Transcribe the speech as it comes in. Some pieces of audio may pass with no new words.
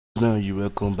now you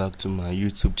welcome back to my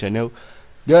YouTube channel,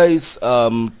 guys.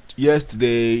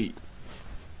 Yesterday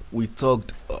we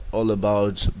talked all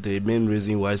about the main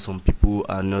reason why some people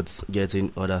are not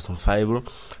getting orders on Fiverr,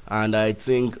 and I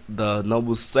think the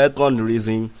number second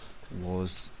reason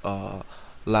was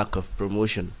lack of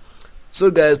promotion. So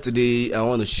guys, today I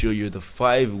want to show you the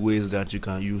 5 ways that you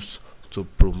can use to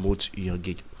promote your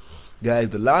gig. Guys,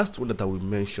 the last one that I will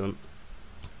mention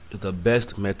is the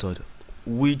best method,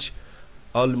 which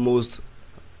almost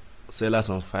sellers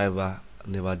on Fiverr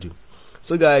never do.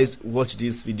 So guys, watch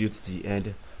this video to the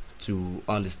end to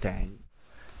understand.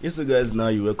 Yes, so guys, now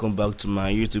you welcome back to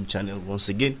my YouTube channel once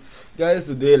again. Guys,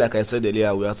 today, like I said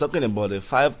earlier, we are talking about the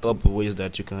 5 top ways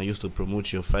that you can use to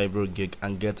promote your Fiverr gig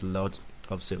and get a lot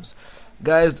of sales.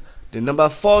 Guys, the number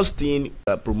first thing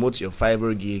that promotes your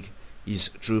Fiverr gig is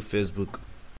through Facebook.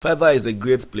 Fiverr is a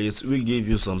great place. We give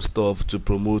you some stuff to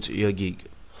promote your gig.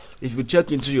 If you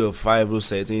check into your Fiverr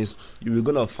settings, you're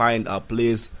gonna find a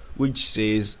place which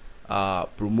says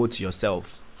promote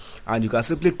yourself, and you can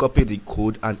simply copy the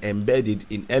code and embed it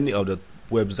in any of the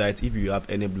websites if you have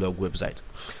any blog website.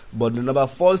 But the number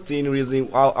first thing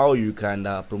reason how you can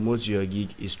promote your gig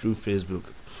is through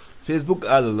Facebook. Facebook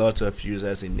has a lot of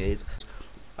users in it,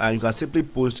 and you can simply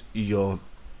post your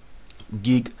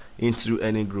gig into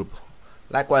any group.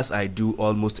 Likewise, I do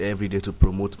almost every day to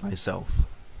promote myself.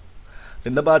 The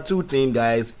number 2 thing,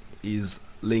 guys, is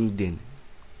LinkedIn.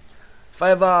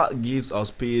 Fiverr gives us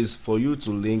space for you to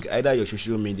link either your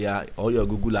social media or your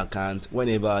Google account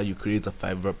whenever you create a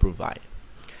Fiverr profile.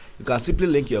 You can simply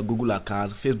link your Google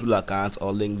account, Facebook account,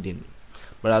 or LinkedIn.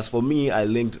 But as for me, I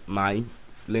linked my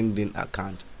LinkedIn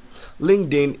account.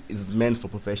 LinkedIn is meant for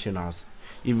professionals.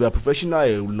 If you are professional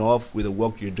enough with the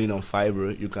work you're doing on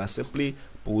Fiverr, you can simply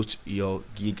post your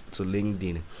gig to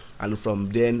LinkedIn, and from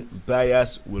then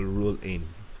buyers will roll in.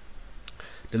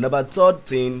 The number 3rd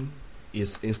thing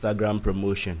is Instagram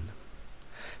promotion.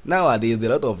 Nowadays, there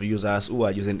are a lot of users who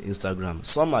are using Instagram.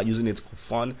 Some are using it for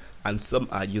fun, and some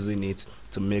are using it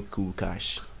to make cool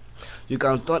cash. You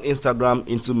can turn Instagram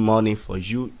into money for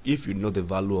you if you know the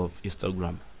value of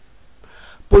Instagram.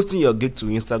 Posting your gig to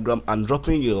Instagram and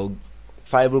dropping your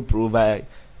Fiverr profile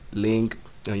link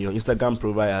on your Instagram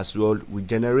profile as well will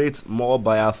generate more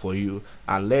buyer for you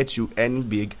and let you earn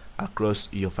big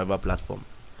across your Fiverr platform.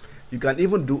 You can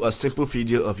even do a simple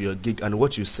video of your gig and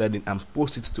what you said and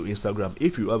post it to Instagram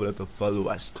if you have a lot of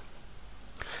followers.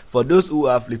 For those who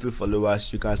have little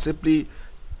followers, you can simply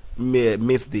meet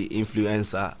the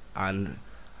influencer and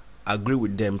agree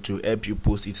with them to help you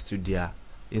post it to their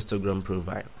Instagram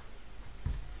profile.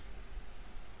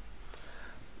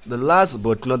 The last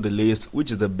but not the least, which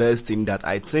is the best thing that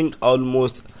I think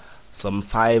almost some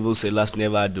Fiverr sellers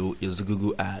never do, is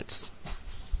Google Ads.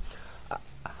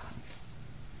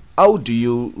 How do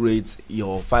you rate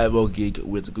your Fiverr gig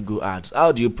with Google Ads?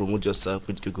 How do you promote yourself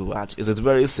with Google Ads? It's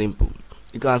very simple.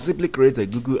 You can simply create a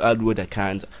Google AdWords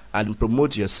account and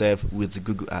promote yourself with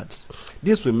Google Ads.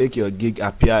 This will make your gig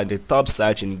appear in the top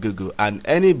search in Google, and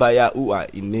any buyer who are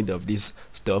in need of this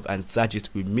stuff and search it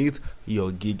will meet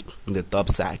your gig in the top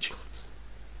search.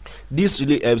 This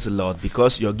really helps a lot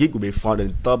because your gig will be found in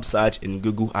the top search in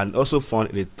Google and also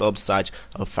found in the top search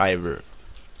of Fiverr.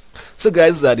 So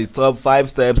guys, these are the top 5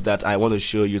 steps that I want to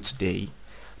show you today.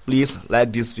 Please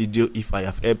like this video if I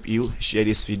have helped you, share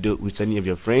this video with any of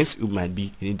your friends who might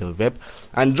be in need of help,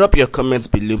 and drop your comments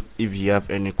below if you have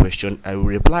any question. I will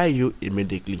reply you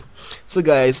immediately. So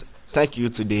guys, thank you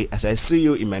today, as I see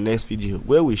you in my next video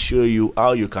where we show you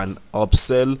how you can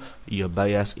upsell your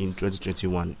buyers in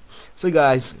 2021. So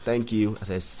guys, thank you, as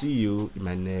I see you in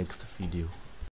my next video.